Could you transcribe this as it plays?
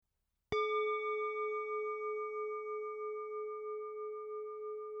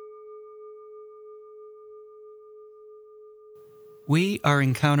We are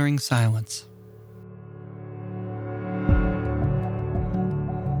encountering silence.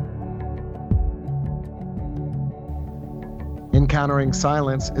 Encountering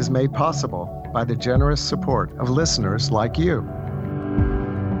Silence is made possible by the generous support of listeners like you.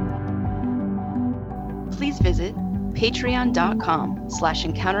 Please visit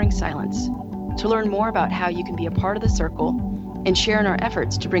patreon.com/encounteringsilence to learn more about how you can be a part of the circle and share in our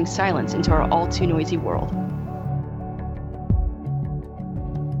efforts to bring silence into our all too noisy world.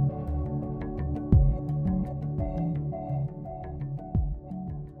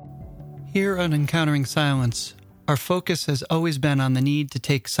 Here on Encountering Silence, our focus has always been on the need to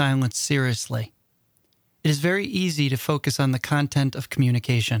take silence seriously. It is very easy to focus on the content of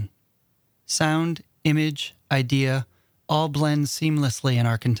communication. Sound, image, idea, all blend seamlessly in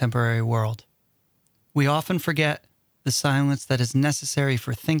our contemporary world. We often forget the silence that is necessary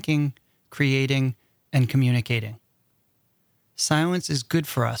for thinking, creating, and communicating. Silence is good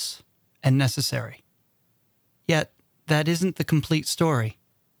for us and necessary. Yet, that isn't the complete story.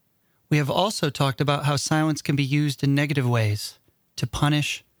 We have also talked about how silence can be used in negative ways, to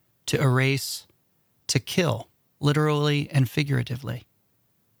punish, to erase, to kill, literally and figuratively.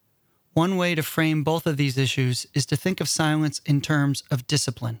 One way to frame both of these issues is to think of silence in terms of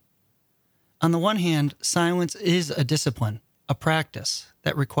discipline. On the one hand, silence is a discipline, a practice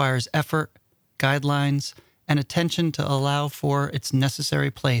that requires effort, guidelines, and attention to allow for its necessary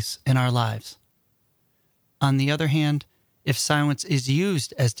place in our lives. On the other hand, if silence is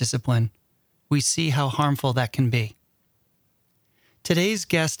used as discipline, we see how harmful that can be. Today's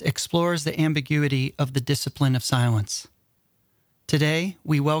guest explores the ambiguity of the discipline of silence. Today,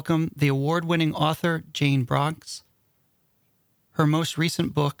 we welcome the award-winning author Jane Brox. Her most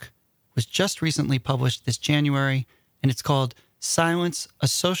recent book was just recently published this January, and it's called Silence, A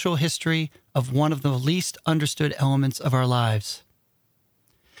Social History of One of the Least Understood Elements of Our Lives.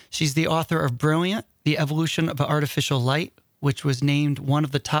 She's the author of Brilliant, The Evolution of Artificial Light, which was named one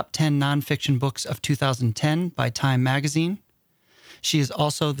of the top 10 nonfiction books of 2010 by Time magazine. She is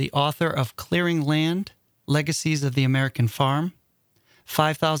also the author of Clearing Land, Legacies of the American Farm,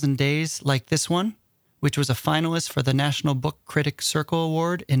 5,000 Days Like This One, which was a finalist for the National Book Critics Circle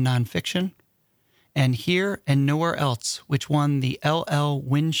Award in Nonfiction, and Here and Nowhere Else, which won the L.L.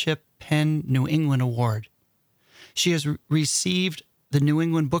 Winship Penn New England Award. She has received the New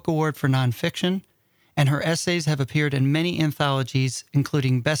England Book Award for Nonfiction, and her essays have appeared in many anthologies,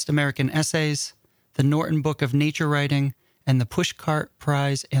 including Best American Essays, the Norton Book of Nature Writing, and the Pushcart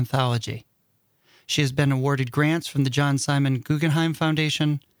Prize Anthology. She has been awarded grants from the John Simon Guggenheim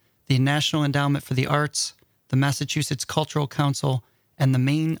Foundation, the National Endowment for the Arts, the Massachusetts Cultural Council, and the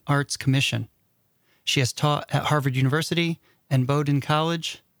Maine Arts Commission. She has taught at Harvard University and Bowdoin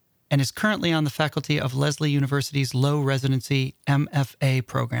College, and is currently on the faculty of Lesley University's Low Residency MFA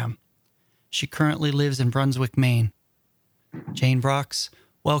program. She currently lives in Brunswick, Maine. Jane Brox,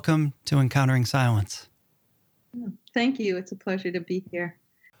 welcome to Encountering Silence. Thank you. It's a pleasure to be here.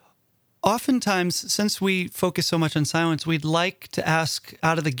 Oftentimes, since we focus so much on silence, we'd like to ask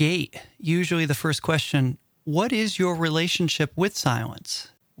out of the gate, usually the first question, what is your relationship with silence?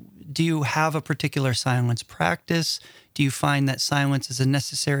 Do you have a particular silence practice? Do you find that silence is a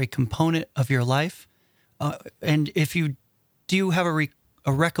necessary component of your life? And if you do have a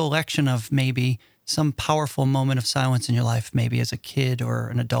recollection of maybe some powerful moment of silence in your life, maybe as a kid or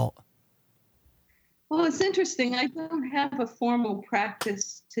an adult? Well, it's interesting. I don't have a formal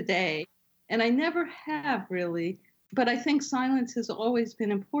practice today, and I never have really, but I think silence has always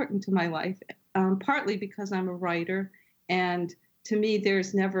been important to my life, partly because I'm a writer, and to me,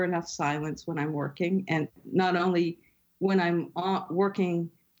 there's never enough silence when I'm working, and not only when I'm working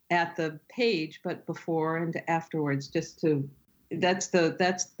at the page, but before and afterwards, that's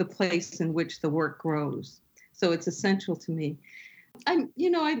the place in which the work grows. So it's essential to me. I've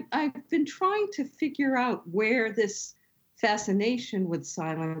been trying to figure out where this fascination with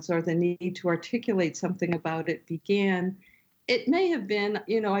silence or the need to articulate something about it began. It may have been,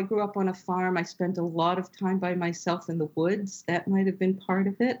 I grew up on a farm. I spent a lot of time by myself in the woods. That might have been part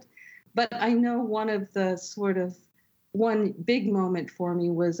of it. But I know one big moment for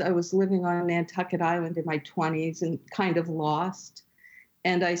me was I was living on Nantucket Island in my 20s and kind of lost.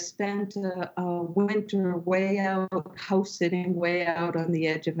 And I spent a winter way out, house sitting way out on the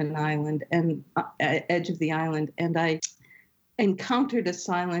edge of the island. And I encountered a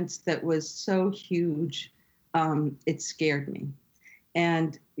silence that was so huge, it scared me.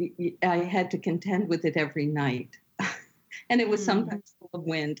 And I had to contend with it every night. And it was sometimes full of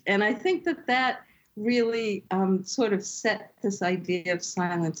wind. And I think that really sort of set this idea of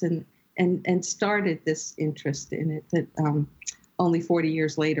silence and started this interest in it that only 40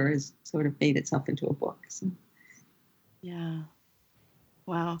 years later has sort of made itself into a book. So. Yeah.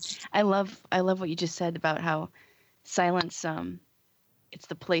 Wow. I love what you just said about how silence, it's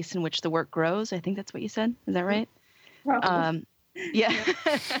the place in which the work grows. I think that's what you said. Is that right? Probably. Yeah.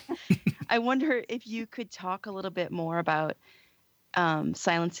 I wonder if you could talk a little bit more about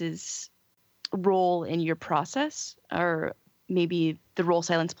silence's role in your process, or maybe the role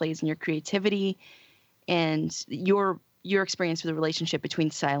silence plays in your creativity and your experience with the relationship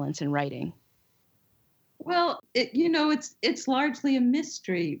between silence and writing. Well, it's largely a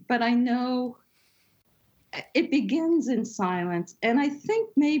mystery, but I know it begins in silence. And I think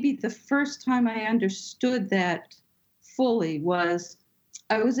maybe the first time I understood that fully was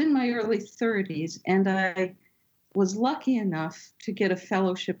I was in my early 30s, and I was lucky enough to get a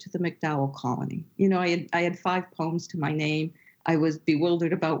fellowship to the MacDowell Colony. I had 5 poems to my name. I was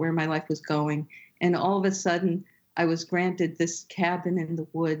bewildered about where my life was going. And all of a sudden, I was granted this cabin in the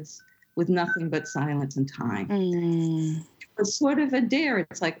woods with nothing but silence and time. It was sort of a dare.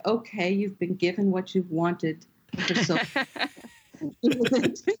 It's like, okay, you've been given what you've wanted for so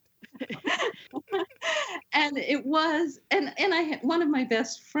And it was, and I had one of my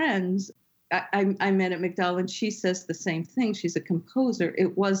best friends I met at MacDowell, and she says the same thing. She's a composer.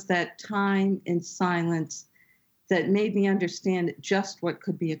 It was that time in silence that made me understand just what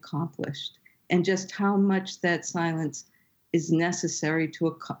could be accomplished and just how much that silence is necessary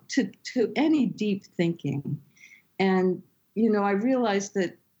to any deep thinking. And, I realized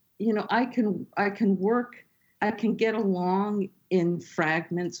that, I can work, I can get along in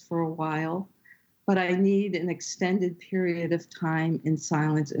fragments for a while, but I need an extended period of time in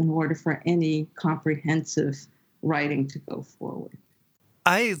silence in order for any comprehensive writing to go forward.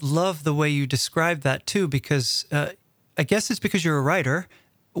 I love the way you describe that too, because I guess it's because you're a writer.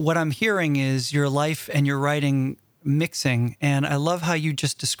 What I'm hearing is your life and your writing mixing. And I love how you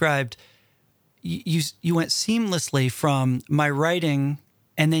just described, you went seamlessly from my writing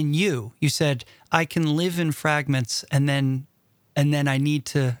and then you said, I can live in fragments and then I need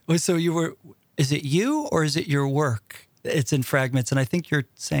to, so you were, is it you or is it your work? It's in fragments. And I think you're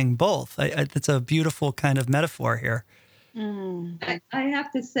saying both. It's a beautiful kind of metaphor here. I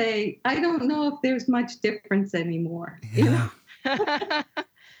have to say, I don't know if there's much difference anymore. Yeah. I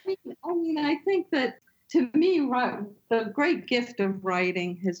think that to me, the great gift of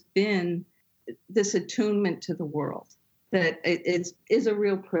writing has been this attunement to the world, that it is a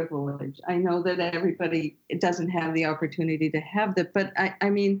real privilege. I know that everybody doesn't have the opportunity to have that, but I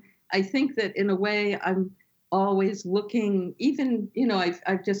think that in a way I'm always looking, even,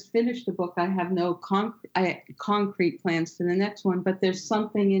 I've just finished a book. I have no concrete plans for the next one, but there's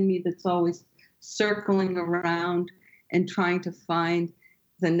something in me that's always circling around and trying to find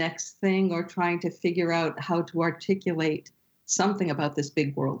the next thing, or trying to figure out how to articulate something about this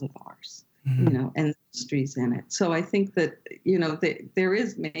big world of ours, and the histories in it. So I think that, there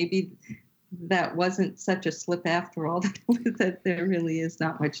is maybe that wasn't such a slip after all, that there really is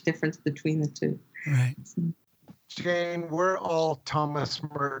not much difference between the two. Right. Jane, we're all Thomas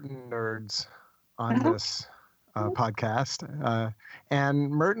Merton nerds on this podcast. And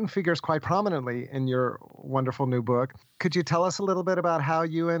Merton figures quite prominently in your wonderful new book. Could you tell us a little bit about how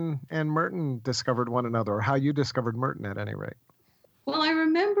you and Merton discovered one another, or how you discovered Merton at any rate? Well, I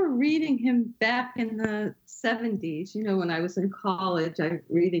remember reading him back in the 70s, when I was in college. I was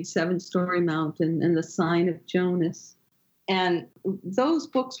reading Seven Storey Mountain and The Sign of Jonas. And those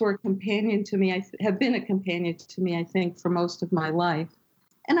books were a companion to me, have been a companion to me, I think, for most of my life.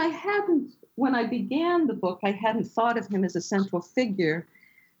 And when I began the book, I hadn't thought of him as a central figure.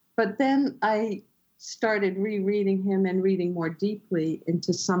 But then I started rereading him and reading more deeply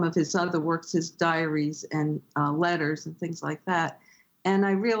into some of his other works, his diaries and letters and things like that. And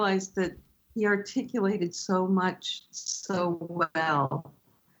I realized that he articulated so much so well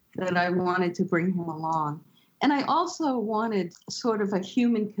that I wanted to bring him along. And I also wanted sort of a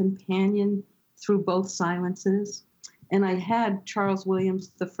human companion through both silences. And I had Charles Williams,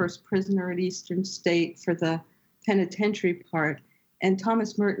 the first prisoner at Eastern State, for the penitentiary part. And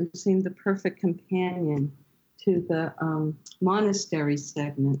Thomas Merton seemed the perfect companion to the monastery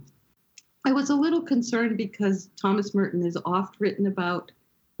segment. I was a little concerned because Thomas Merton is oft written about,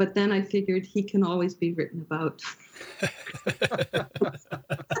 but then I figured he can always be written about.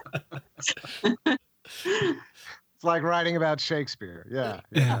 It's like writing about Shakespeare. Yeah.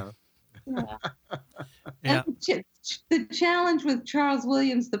 Yeah. The challenge with Charles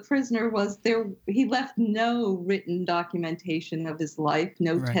Williams, the prisoner, was he left no written documentation of his life,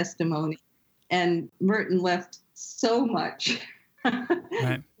 no testimony. And Merton left so much.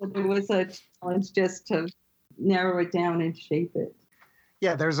 Right. It was a challenge just to narrow it down and shape it.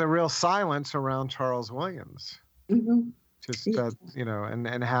 Yeah, there's a real silence around Charles Williams. Mm-hmm. Just, Yeah.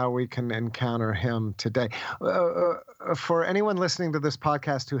 and how we can encounter him today. For anyone listening to this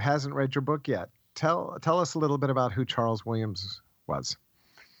podcast who hasn't read your book yet, tell us a little bit about who Charles Williams was.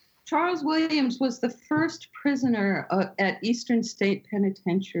 Charles Williams was the first prisoner at Eastern State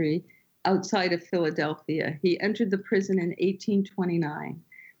Penitentiary outside of Philadelphia. He entered the prison in 1829.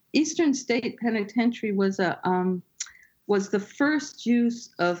 Eastern State Penitentiary was the first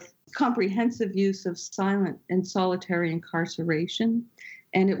comprehensive use of silent and solitary incarceration.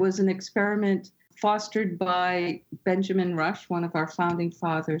 And it was an experiment fostered by Benjamin Rush, one of our founding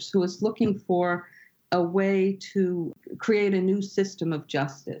fathers, who was looking for a way to create a new system of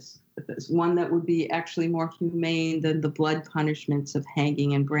justice, one that would be actually more humane than the blood punishments of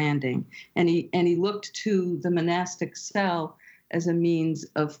hanging and branding. And he looked to the monastic cell as a means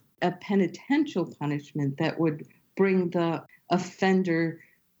of a penitential punishment that would bring the offender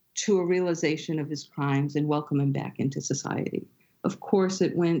to a realization of his crimes and welcome him back into society. Of course,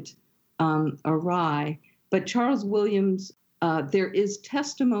 it went awry, but Charles Williams, there is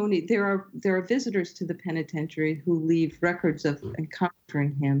testimony. There are visitors to the penitentiary who leave records of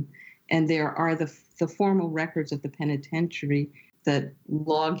encountering him, and there are the formal records of the penitentiary that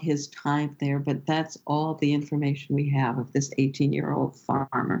log his time there. But that's all the information we have of this 18-year-old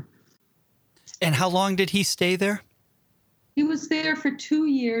farmer. And how long did he stay there? He was there for 2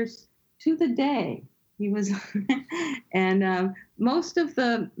 years to the day. He was, and most of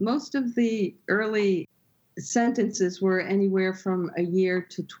the early sentences were anywhere from a year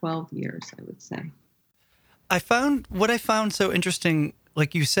to 12 years, I would say. What I found so interesting,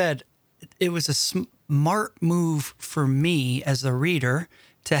 like you said, it was a smart move for me as a reader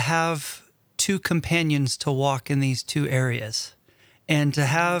to have two companions to walk in these two areas, and to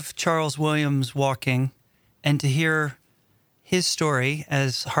have Charles Williams walking and to hear his story,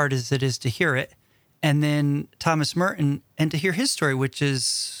 as hard as it is to hear it, and then Thomas Merton, and to hear his story, which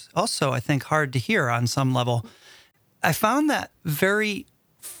is also, I think, hard to hear on some level. I found that very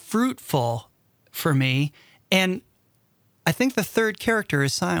fruitful for me, and I think the third character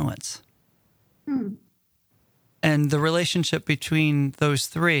is Silence. And the relationship between those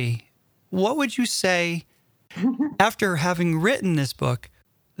three. What would you say, after having written this book,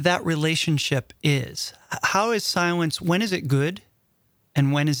 that relationship is? How is Silence, when is it good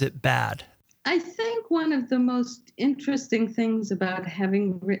and when is it bad? I think one of the most interesting things about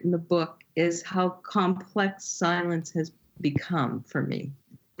having written the book is how complex Silence has become for me.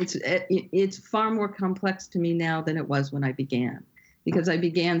 It's far more complex to me now than it was when I began, because I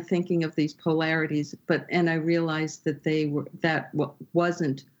began thinking of these polarities, and I realized that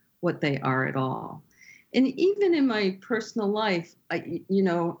wasn't what they are at all. And even in my personal life, I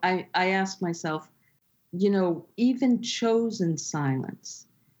ask myself, even chosen silence,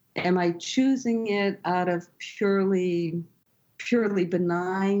 am I choosing it out of purely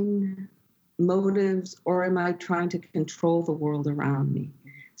benign motives, or am I trying to control the world around me?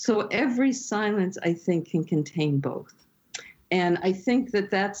 So every silence, I think, can contain both. And I think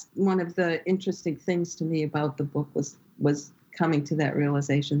that that's one of the interesting things to me about the book was coming to that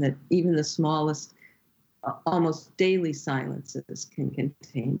realization that even the smallest, almost daily silences can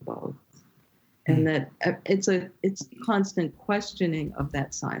contain both. And that it's a constant questioning of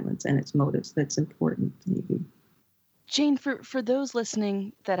that silence and its motives that's important, maybe. Jane, for those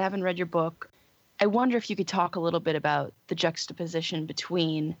listening that haven't read your book, I wonder if you could talk a little bit about the juxtaposition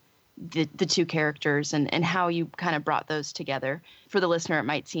between the two characters and how you kind of brought those together. For the listener, it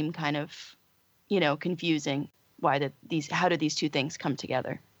might seem kind of, confusing. How did these two things come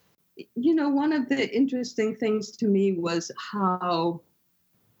together? One of the interesting things to me was how,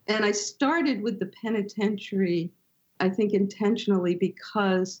 and I started with the penitentiary, I think intentionally,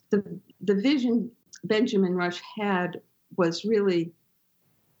 because the vision Benjamin Rush had was really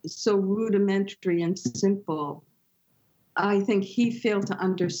so rudimentary and simple. I think he failed to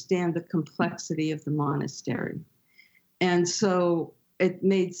understand the complexity of the monastery. And so it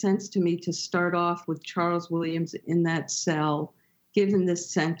made sense to me to start off with Charles Williams in that cell, given this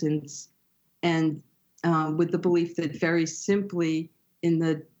sentence, and with the belief that very simply, in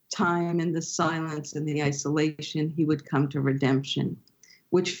the time and the silence and the isolation, he would come to redemption,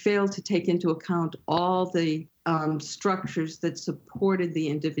 which failed to take into account all the structures that supported the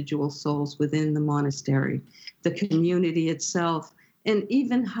individual souls within the monastery, the community itself, and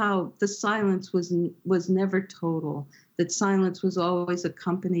even how the silence was never total, that silence was always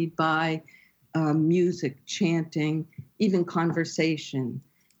accompanied by music, chanting, even conversation,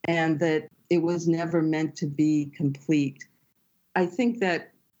 and that it was never meant to be complete. I think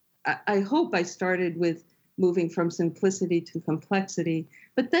that I hope I started with moving from simplicity to complexity,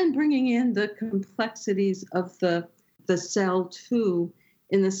 but then bringing in the complexities of the cell too,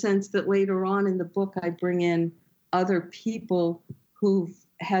 in the sense that later on in the book, I bring in other people who've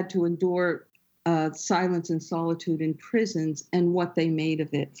had to endure silence and solitude in prisons and what they made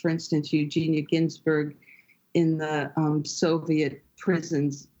of it. For instance, Eugenia Ginsburg in the Soviet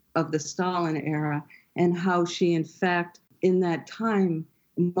prisons of the Stalin era, and how she, in fact, in that time,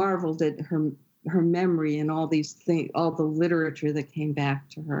 marveled at her memory and all these things, all the literature that came back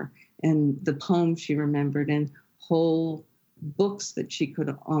to her, and the poems she remembered, and whole books that she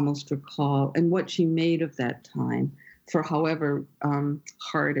could almost recall, and what she made of that time, for however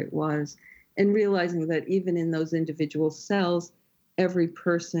hard it was. And realizing that even in those individual cells, every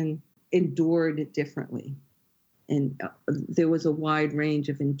person endured it differently. And there was a wide range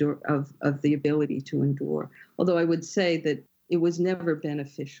of the ability to endure. Although I would say that it was never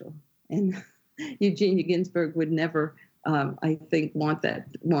beneficial. And Eugenia Ginsburg would never, I think, want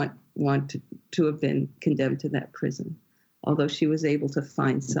to have been condemned to that prison, although she was able to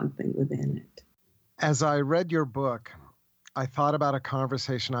find something within it. As I read your book, I thought about a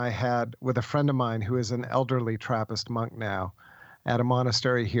conversation I had with a friend of mine who is an elderly Trappist monk now at a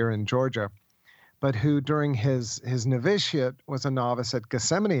monastery here in Georgia, but who during his novitiate was a novice at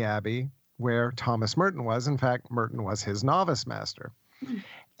Gethsemani Abbey, where Thomas Merton was. In fact, Merton was his novice master.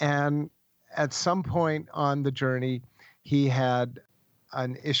 And at some point on the journey, he had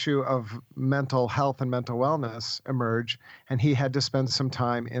an issue of mental health and mental wellness emerge, and he had to spend some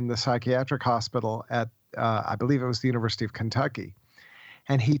time in the psychiatric hospital at I believe it was the University of Kentucky.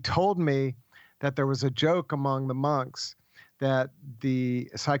 And he told me that there was a joke among the monks that the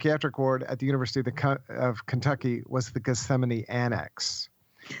psychiatric ward at the University of Kentucky was the Gethsemani Annex,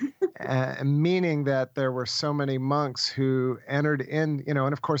 meaning that there were so many monks who entered in,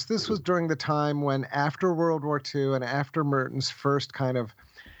 and of course this was during the time when, after World War II and after Merton's first kind of,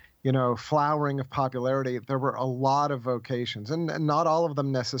 flowering of popularity, there were a lot of vocations, and not all of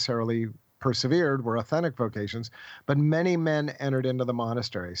them necessarily persevered, were authentic vocations, but many men entered into the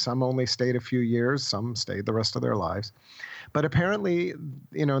monastery. Some only stayed a few years, some stayed the rest of their lives. But apparently,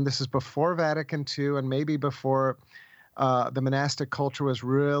 and this is before Vatican II and maybe before the monastic culture was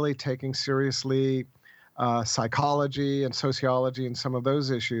really taking seriously psychology and sociology and some of those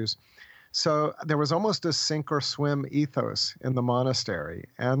issues. So there was almost a sink or swim ethos in the monastery.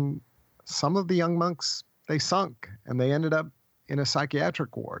 And some of the young monks, they sunk and they ended up in a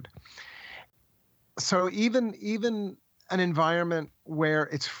psychiatric ward. So even an environment where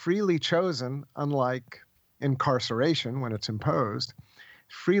it's freely chosen, unlike incarceration when it's imposed,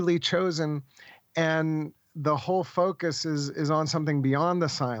 freely chosen, and the whole focus is on something beyond the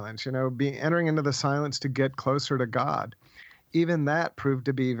silence, entering into the silence to get closer to God. Even that proved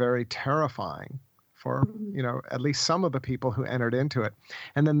to be very terrifying for, at least some of the people who entered into it.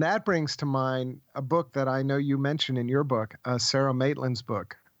 And then that brings to mind a book that I know you mentioned in your book, Sarah Maitland's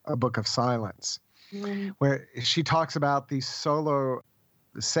book, A Book of Silence, where she talks about these solo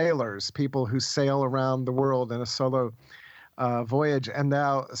sailors, people who sail around the world in a solo voyage, and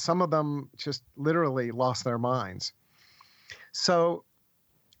now some of them just literally lost their minds. So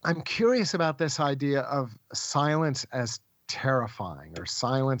I'm curious about this idea of silence as terrifying or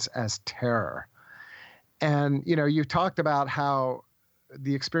silence as terror. And, you've talked about how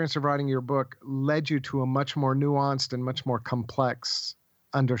the experience of writing your book led you to a much more nuanced and much more complex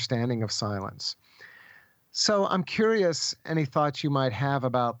understanding of silence. So I'm curious, any thoughts you might have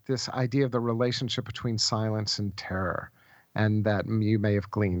about this idea of the relationship between silence and terror, and that you may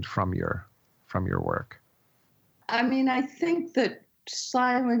have gleaned from your work? I mean, I think that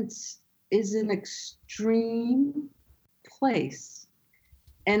silence is an extreme place,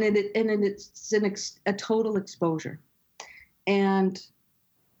 and it's a total exposure. And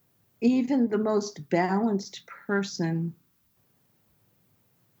even the most balanced person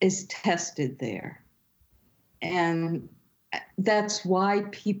is tested there. And that's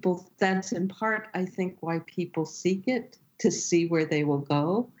in part, I think, why people seek it, to see where they will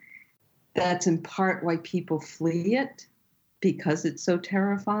go. That's in part why people flee it, because it's so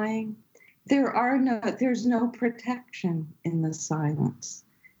terrifying. There's no protection in the silence,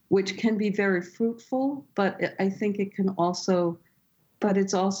 which can be very fruitful, but I think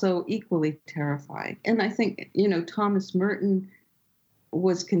it's also equally terrifying. And I think, Thomas Merton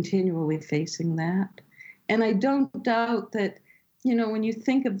was continually facing that. And I don't doubt that, when you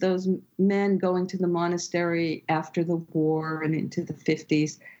think of those men going to the monastery after the war and into the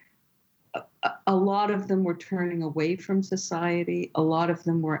 50s, a lot of them were turning away from society. A lot of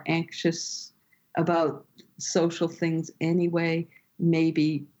them were anxious about social things anyway,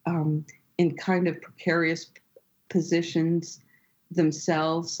 maybe in kind of precarious positions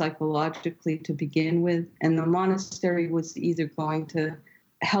themselves psychologically to begin with. And the monastery was either going to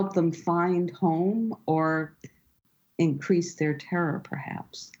help them find home or increase their terror,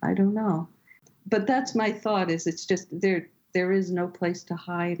 perhaps. I don't know. But that's my thought, is it's just there is no place to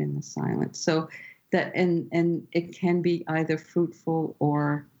hide in the silence. So that and it can be either fruitful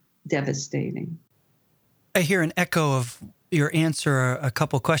or devastating. I hear an echo of your answer a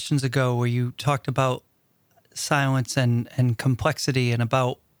couple questions ago where you talked about silence and complexity, and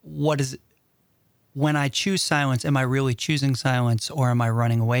about what is it, when I choose silence, am I really choosing silence, or am I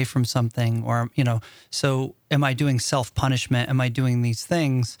running away from something? Or, so am I doing self-punishment? Am I doing these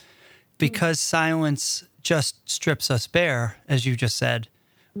things? Because silence just strips us bare, as you just said.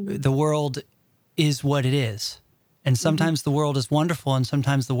 The world is what it is. And sometimes the world is wonderful, and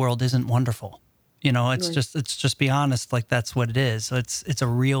sometimes the world isn't wonderful. It's just be honest, like that's what it is. So it's a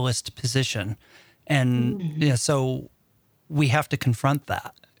realist position. And so we have to confront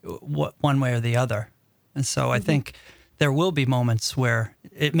that one way or the other. And so I think there will be moments where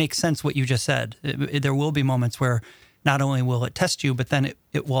it makes sense what you just said. There will be moments where not only will it test you, but then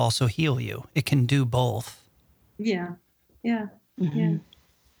it will also heal you. It can do both. Yeah. And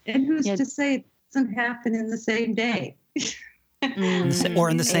who's to say it doesn't happen in the same day? Or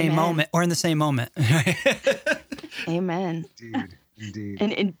in the same moment. Or in the same moment. Amen. Indeed.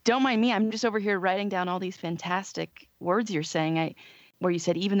 And don't mind me. I'm just over here writing down all these fantastic words you're saying. Where you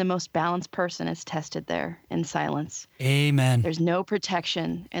said even the most balanced person is tested there in silence. Amen. There's no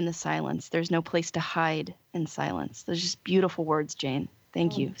protection in the silence. There's no place to hide in silence. Those are just beautiful words, Jane.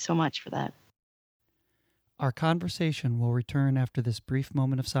 Thank you so much for that. Our conversation will return after this brief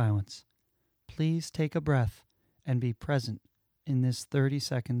moment of silence. Please take a breath and be present in this 30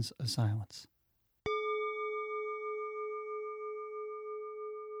 seconds of silence.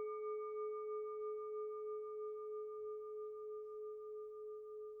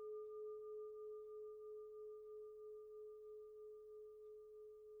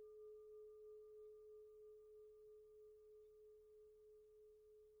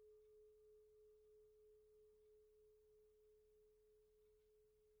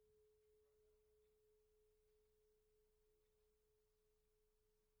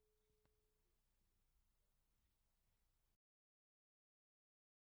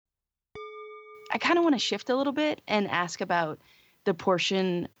 I kind of want to shift a little bit and ask about the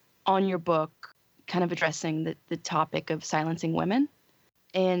portion on your book kind of addressing the topic of silencing women.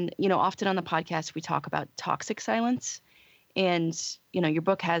 And, often on the podcast, we talk about toxic silence. And, your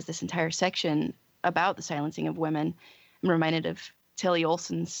book has this entire section about the silencing of women. I'm reminded of Tilly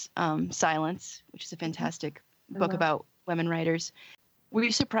Olson's Silence, which is a fantastic book about women writers. Were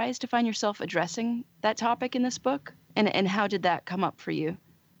you surprised to find yourself addressing that topic in this book? And how did that come up for you?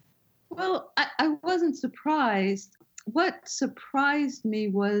 Well, I wasn't surprised. What surprised me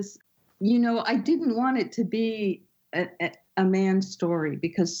was, I didn't want it to be a man's story,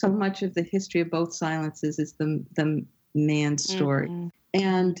 because so much of the history of both silences is the man's story.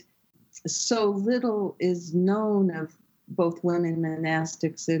 And so little is known of both women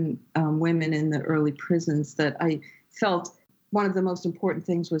monastics and women in the early prisons that I felt one of the most important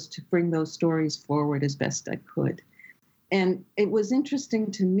things was to bring those stories forward as best I could. And it was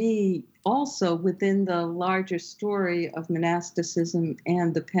interesting to me also within the larger story of monasticism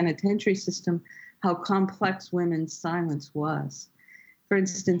and the penitentiary system, how complex women's silence was. For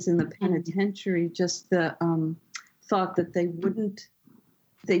instance, in the penitentiary, just the thought that they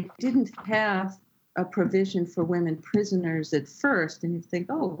didn't have a provision for women prisoners at first. And you think,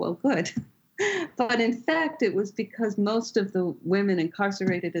 oh, well, good. But in fact, it was because most of the women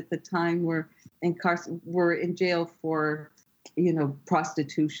incarcerated at the time were in jail for,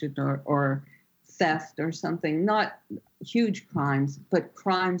 prostitution or theft or something. Not huge crimes, but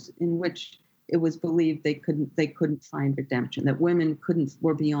crimes in which it was believed they couldn't find redemption. That women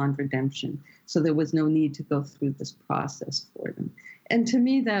were beyond redemption, so there was no need to go through this process for them. And to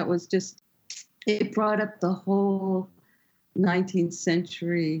me, that was just, it brought up the whole 19th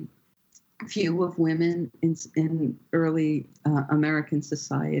century view of women in early American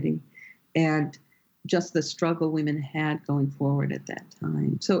society, and just the struggle women had going forward at that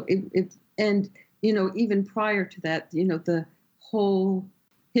time. So even prior to that, the whole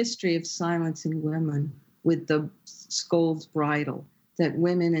history of silencing women with the scold's bridle, that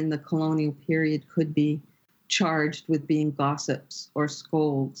women in the colonial period could be charged with being gossips or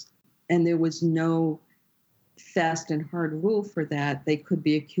scolds, and there was no fast and hard rule for that. They could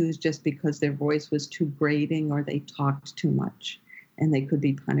be accused just because their voice was too grating or they talked too much, and they could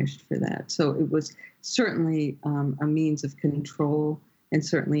be punished for that. So it was certainly a means of control and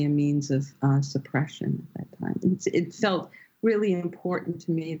certainly a means of suppression at that time. It felt really important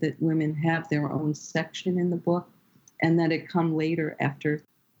to me that women have their own section in the book, and that it come later after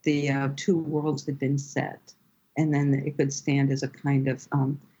the two worlds had been set, and then it could stand as a kind of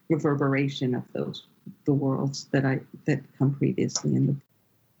reverberation of the worlds that come previously in the book.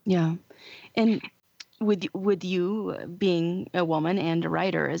 Yeah, and with you being a woman and a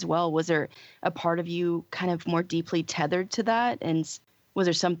writer as well, was there a part of you kind of more deeply tethered to that, and was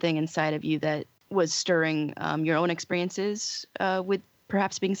there something inside of you that was stirring your own experiences with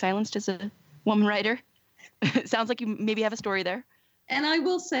perhaps being silenced as a woman writer? It sounds like you maybe have a story there. And I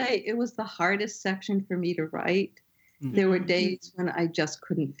will say it was the hardest section for me to write. Mm-hmm. There were days when I just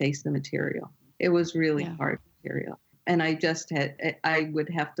couldn't face the material. It was really hard material. And I would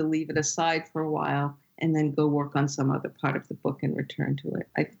have to leave it aside for a while and then go work on some other part of the book and return to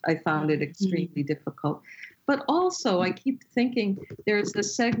it. I found it extremely difficult. But also, I keep thinking there's the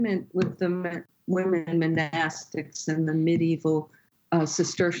segment with the women monastics and the medieval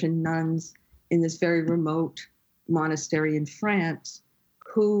Cistercian nuns in this very remote monastery in France,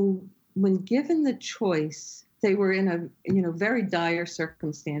 who, when given the choice, they were in very dire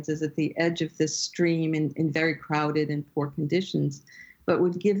circumstances at the edge of this stream in very crowded and poor conditions. But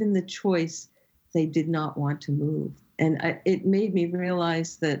when given the choice, they did not want to move. And it made me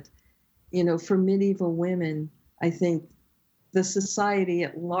realize that, for medieval women, I think the society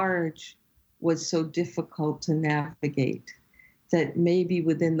at large was so difficult to navigate that maybe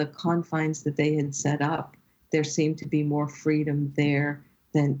within the confines that they had set up, there seemed to be more freedom there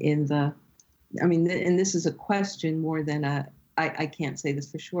than and this is a question more than I can't say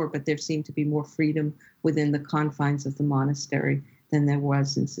this for sure, but there seemed to be more freedom within the confines of the monastery than there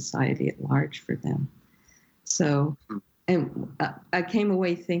was in society at large for them. So, and I came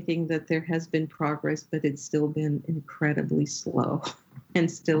away thinking that there has been progress, but it's still been incredibly slow and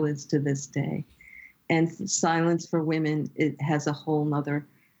still is to this day. And silence for women, it has a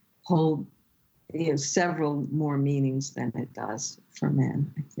several more meanings than it does for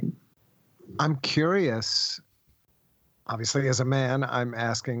men, I think. I'm curious, obviously as a man, I'm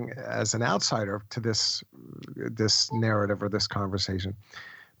asking as an outsider to this narrative or this conversation,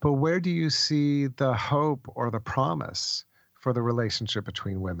 but where do you see the hope or the promise for the relationship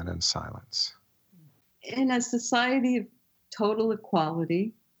between women and silence? In a society of total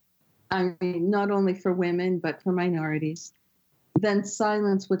equality, I mean, not only for women, but for minorities, then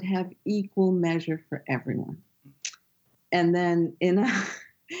silence would have equal measure for everyone. And then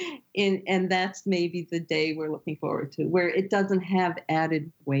and that's maybe the day we're looking forward to, where it doesn't have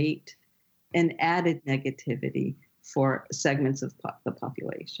added weight and added negativity for segments of the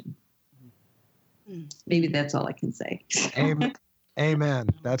population. Maybe that's all I can say. Amen.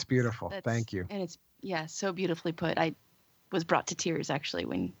 That's beautiful. Thank you. And it's, so beautifully put. I was brought to tears, actually,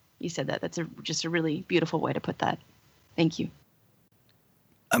 when you said that. That's just a really beautiful way to put that. Thank you.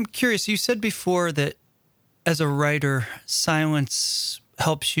 I'm curious, you said before that as a writer, silence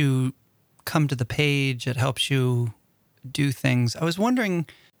helps you come to the page, it helps you do things. I was wondering,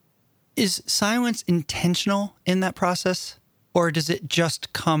 is silence intentional in that process, or does it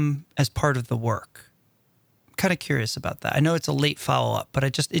just come as part of the work? I'm kind of curious about that. I know it's a late follow-up, but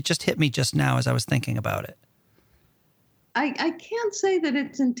it just hit me just now as I was thinking about it. I can't say that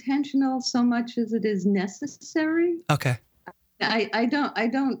it's intentional so much as it is necessary. Okay. I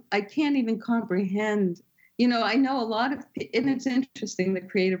can't even comprehend. I know a lot of, and it's interesting, the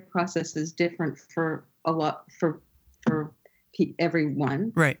creative process is different for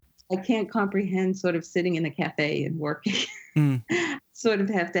everyone. Right. I can't comprehend sort of sitting in a cafe and working. Sort of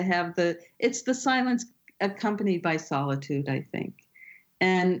have to have it's the silence accompanied by solitude, I think.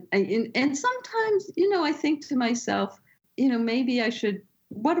 And sometimes, I think to myself, maybe I should,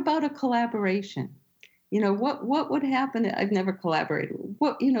 what about a collaboration? What would happen? I've never collaborated.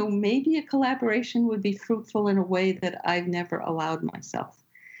 Maybe a collaboration would be fruitful in a way that I've never allowed myself.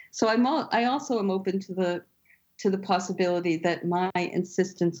 So I also am open to the possibility that my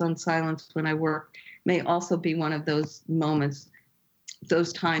insistence on silence when I work may also be one of those moments,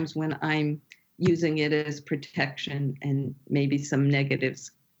 those times when I'm using it as protection and maybe some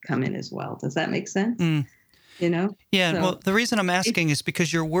negatives come in as well. Does that make sense? Yeah, well, the reason I'm asking is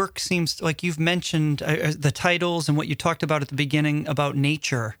because your work seems like you've mentioned the titles and what you talked about at the beginning about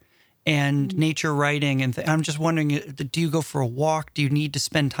nature and nature writing. And I'm just wondering, do you go for a walk? Do you need to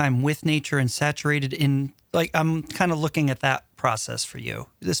spend time with nature and saturated in, I'm kind of looking at that process for you,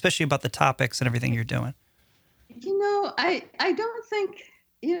 especially about the topics and everything you're doing. I don't think,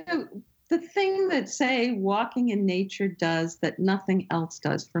 the thing that, say, walking in nature does that nothing else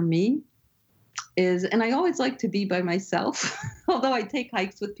does for me is, and I always like to be by myself, although I take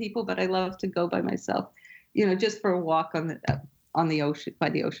hikes with people, but I love to go by myself, just for a walk on the ocean, by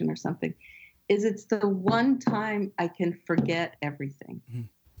the ocean or something, it's the one time I can forget everything. Mm-hmm.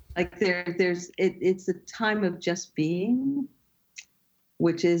 Like it's a time of just being,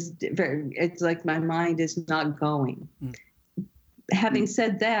 which is it's like my mind is not going. Mm. Having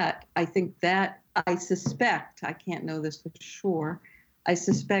said that, I think that I suspect, I can't know this for sure, I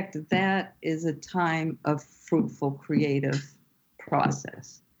suspect that is a time of fruitful creative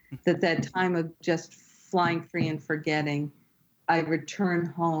process. That time of just flying free and forgetting, I return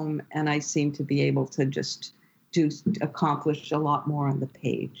home and I seem to be able to just accomplish a lot more on the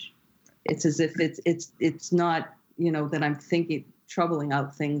page. It's as if it's not, that I'm troubling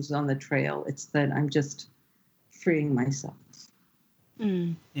out things on the trail. It's that I'm just freeing myself.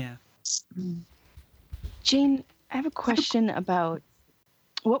 Mm. Yeah. Jane, I have a question about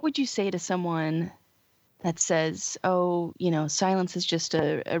what would you say to someone that says, oh, silence is just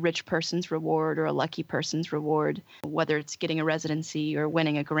a rich person's reward or a lucky person's reward, whether it's getting a residency or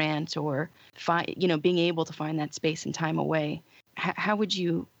winning a grant or, being able to find that space and time away. How would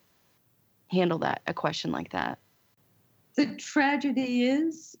you handle that, a question like that? The tragedy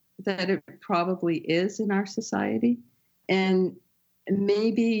is that it probably is in our society. And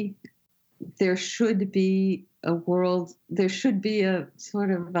maybe there should be a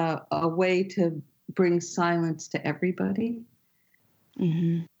sort of a way to bring silence to everybody,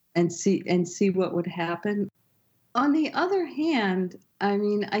 mm-hmm. and see what would happen. On the other hand, I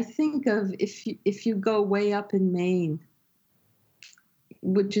mean, I think of if you go way up in Maine,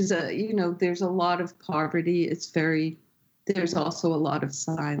 which is there's a lot of poverty. There's also a lot of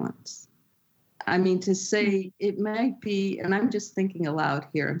silence. I mean, to say it might be, and I'm just thinking aloud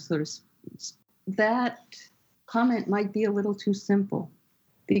here, I'm sort of, that comment might be a little too simple,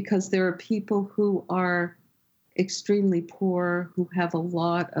 because there are people who are extremely poor, who have a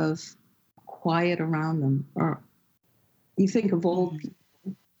lot of quiet around them. Or you think of old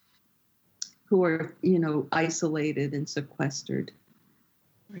people who are, isolated and sequestered.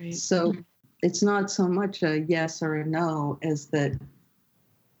 Right. So it's not so much a yes or a no as that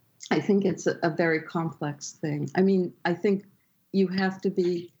I think it's a very complex thing. I mean, I think you have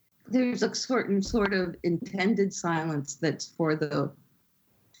to there's a certain sort of intended silence that's for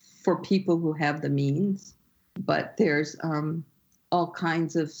people who have the means, but there's all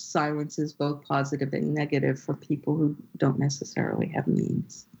kinds of silences, both positive and negative, for people who don't necessarily have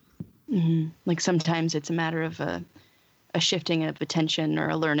means. Mm-hmm. Like sometimes it's a matter of a shifting of attention or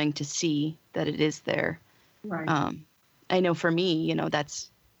a learning to see that it is there. Right. I know for me,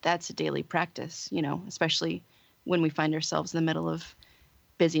 that's a daily practice, especially when we find ourselves in the middle of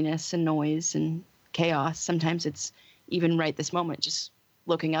busyness and noise and chaos. Sometimes it's even right this moment, just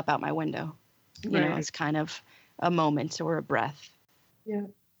looking up out my window, right. It's kind of a moment or a breath. Yeah.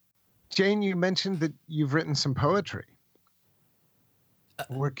 Jane, you mentioned that you've written some poetry.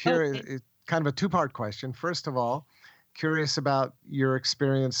 We're curious, okay. It's kind of a two-part question. First of all, curious about your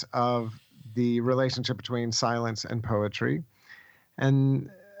experience of the relationship between silence and poetry. And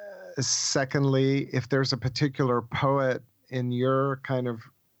secondly, if there's a particular poet in your kind of,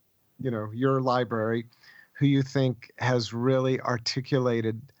 your library who you think has really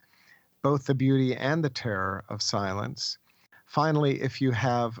articulated both the beauty and the terror of silence. Finally, if you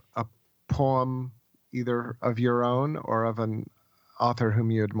have a poem, either of your own or of an author whom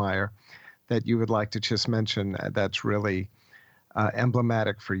you admire, that you would like to just mention that's really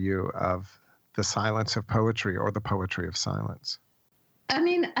emblematic for you of the silence of poetry or the poetry of silence. I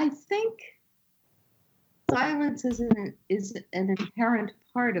mean, I think silence is an inherent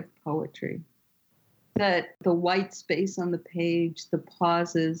part of poetry. That the white space on the page, the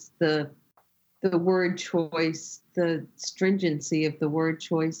pauses, the word choice, the stringency of the word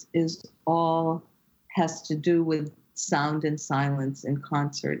choice has to do with sound and silence in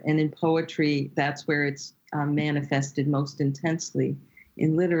concert. And in poetry, that's where it's manifested most intensely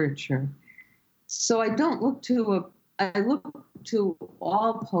in literature. So I look to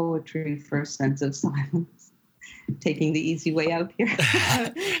all poetry for a sense of silence, taking the easy way out here.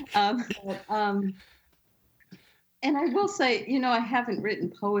 And I will say, I haven't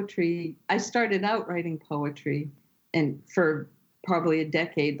written poetry. I started out writing poetry and for probably a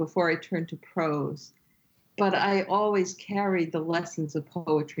decade before I turned to prose. But I always carried the lessons of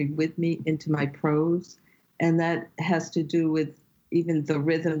poetry with me into my prose. And that has to do with even the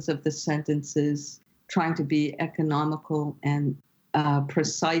rhythms of the sentences, trying to be economical and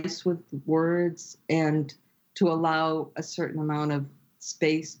precise with words, and to allow a certain amount of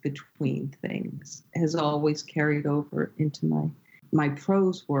space between things has always carried over into my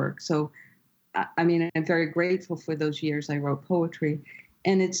prose work. So I mean, I'm very grateful for those years I wrote poetry.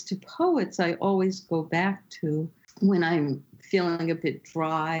 And it's to poets I always go back to when I'm feeling a bit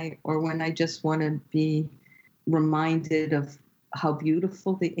dry or when I just want to be reminded of how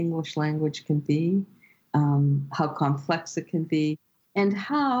beautiful the English language can be, how complex it can be, and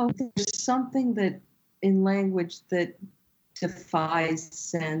how there's something that in language that defies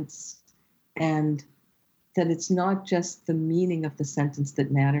sense, and that it's not just the meaning of the sentence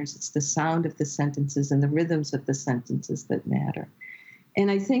that matters, it's the sound of the sentences and the rhythms of the sentences that matter.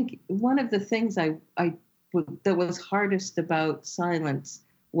 And I think one of the things that was hardest about Silence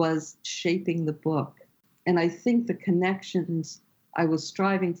was shaping the book. And I think the connections I was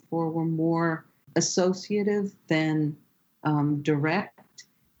striving for were more associative than direct.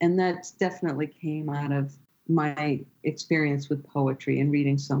 And that definitely came out of my experience with poetry and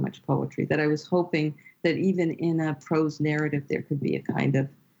reading so much poetry, that I was hoping that even in a prose narrative, there could be a kind of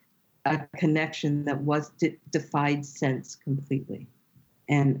a connection that was defied sense completely.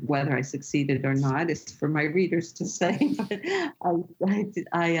 And whether I succeeded or not is for my readers to say. But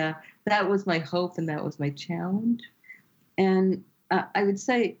that was my hope and that was my challenge. And I would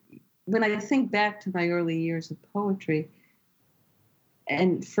say, when I think back to my early years of poetry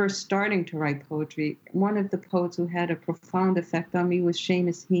and first starting to write poetry, one of the poets who had a profound effect on me was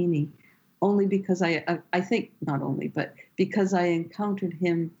Seamus Heaney, only because I think not only, but because I encountered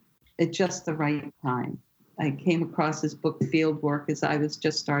him at just the right time. I came across his book Fieldwork as I was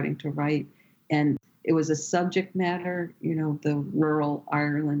just starting to write, and it was a subject matter, the rural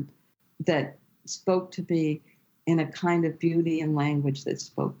Ireland, that spoke to me in a kind of beauty and language that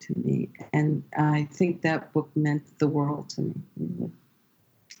spoke to me. And I think that book meant the world to me, really.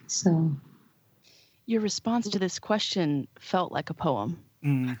 So. Your response to this question felt like a poem.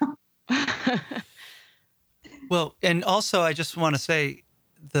 Mm. Well, and also I just want to say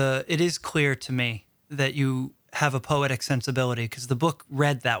it is clear to me that you have a poetic sensibility, because the book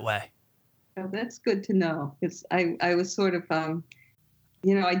read that way. Oh, that's good to know. Because I was sort of,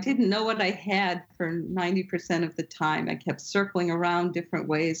 I didn't know what I had for 90% of the time. I kept circling around different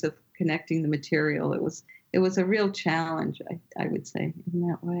ways of connecting the material. It was a real challenge, I would say, in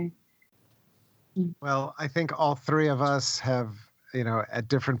that way. Well, I think all three of us have, at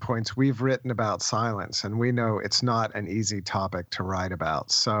different points, we've written about silence, and we know it's not an easy topic to write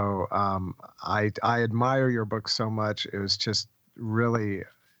about. So I admire your book so much. It was just really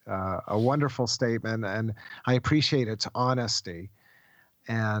a wonderful statement, and I appreciate its honesty.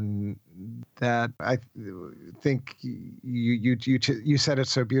 And that I think you said it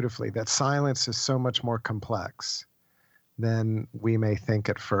so beautifully, that silence is so much more complex than we may think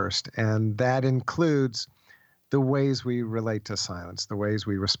at first. And that includes the ways we relate to silence, the ways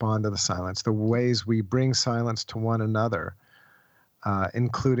we respond to the silence, the ways we bring silence to one another,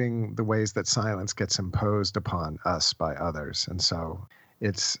 including the ways that silence gets imposed upon us by others. And so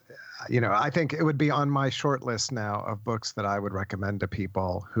it's, I think it would be on my short list now of books that I would recommend to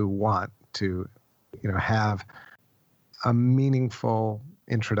people who want to, have a meaningful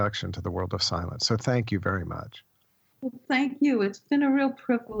introduction to the world of silence. So thank you very much. Well, thank you. It's been a real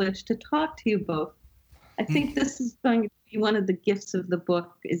privilege to talk to you both. I think this is going to be one of the gifts of the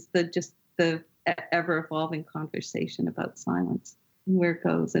book, is the ever-evolving conversation about silence and where it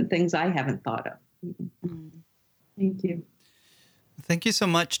goes and things I haven't thought of. Thank you. Thank you so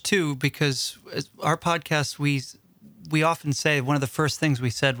much, too, because our podcast, we often say one of the first things we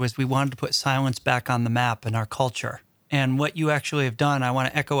said was we wanted to put silence back on the map in our culture. And what you actually have done, I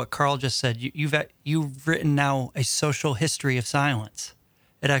want to echo what Carl just said. You've written now a social history of silence.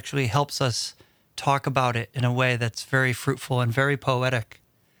 It actually helps us talk about it in a way that's very fruitful and very poetic.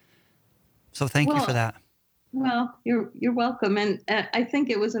 So thank you for that. Well, you're welcome. And I think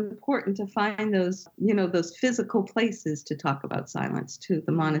it was important to find those physical places to talk about silence too.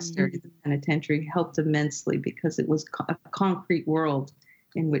 The monastery, the penitentiary helped immensely, because it was a concrete world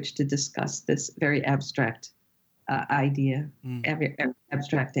in which to discuss this very abstract idea, every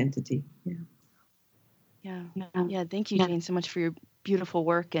abstract entity. Yeah. Thank you, Jane, so much for your beautiful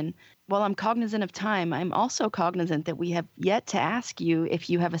work. And while I'm cognizant of time, I'm also cognizant that we have yet to ask you if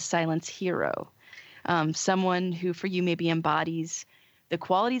you have a silence hero, someone who for you maybe embodies the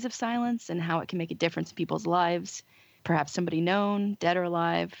qualities of silence and how it can make a difference in people's lives. Perhaps somebody known, dead or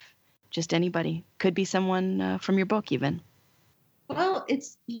alive, just anybody. Could be someone from your book even. Well,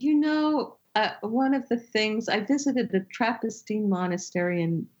 it's, one of the things, I visited the Trappistine Monastery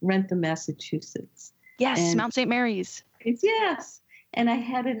in Wrentham, Massachusetts. Yes, Mount St. Mary's. Yes. And I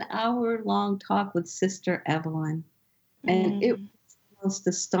had an hour-long talk with Sister Evelyn. And it was the most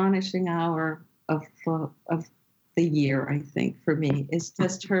astonishing hour of the year, I think, for me. It's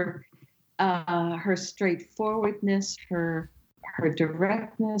just her her straightforwardness, her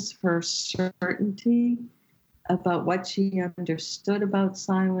directness, her certainty about what she understood about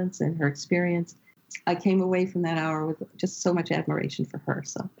silence and her experience. I came away from that hour with just so much admiration for her.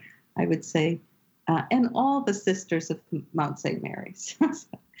 So I would say, and all the sisters of Mount St. Mary's.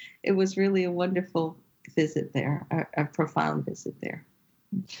 It was really a wonderful visit there, a profound visit there.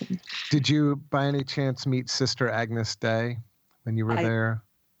 Did you, by any chance, meet Sister Agnes Day when you were there?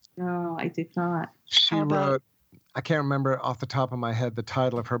 No, I did not. She wrote, I can't remember off the top of my head the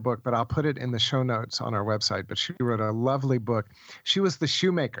title of her book, but I'll put it in the show notes on our website. But she wrote a lovely book. She was the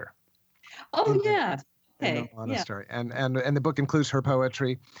shoemaker. Oh, yeah. In the monastery. Yeah. And the book includes her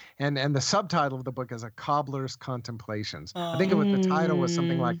poetry. And the subtitle of the book is A Cobbler's Contemplations. I think the title was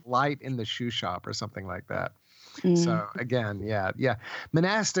something like Light in the Shoe Shop or something like that. So again, yeah.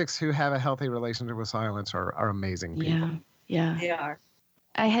 Monastics who have a healthy relationship with silence are amazing people. Yeah. They are.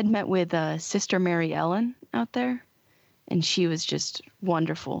 I had met with Sister Mary Ellen out there, and she was just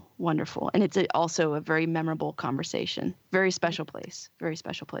wonderful. And it's also a very memorable conversation. Very special place.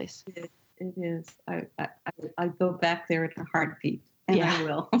 It is. I go back there in a heartbeat, and I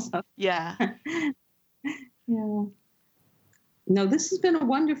will. So. Yeah. Yeah. No, this has been a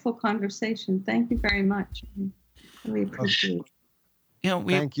wonderful conversation. Thank you very much. I really appreciate it.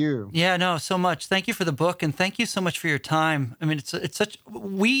 Thank you. Yeah, no, so much. Thank you for the book, and thank you so much for your time. I mean,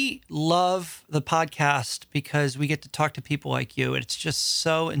 we love the podcast because we get to talk to people like you. It's just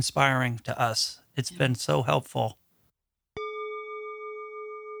so inspiring to us. It's been so helpful.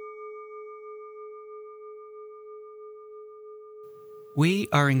 We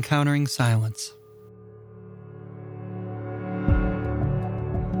are encountering silence.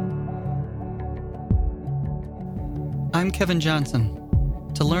 I'm Kevin Johnson.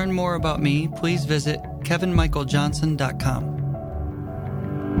 To learn more about me, please visit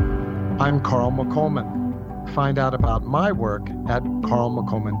kevinmichaeljohnson.com. I'm Carl McColman. Find out about my work at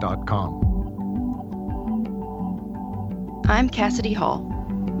carlmccolman.com. I'm Cassidy Hall.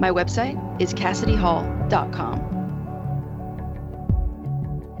 My website is CassidyHall.com.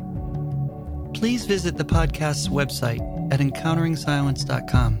 Please visit the podcast's website at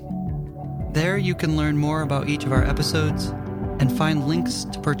encounteringsilence.com. There you can learn more about each of our episodes and find links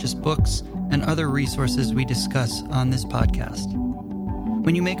to purchase books and other resources we discuss on this podcast.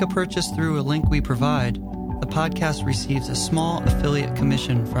 When you make a purchase through a link we provide, the podcast receives a small affiliate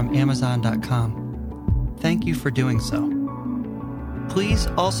commission from Amazon.com. Thank you for doing so. Please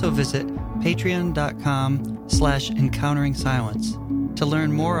also visit patreon.com/encounteringsilence to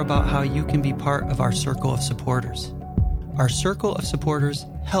learn more about how you can be part of our circle of supporters. Our circle of supporters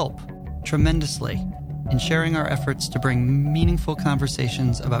help tremendously in sharing our efforts to bring meaningful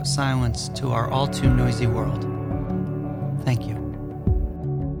conversations about silence to our all too noisy world. Thank you.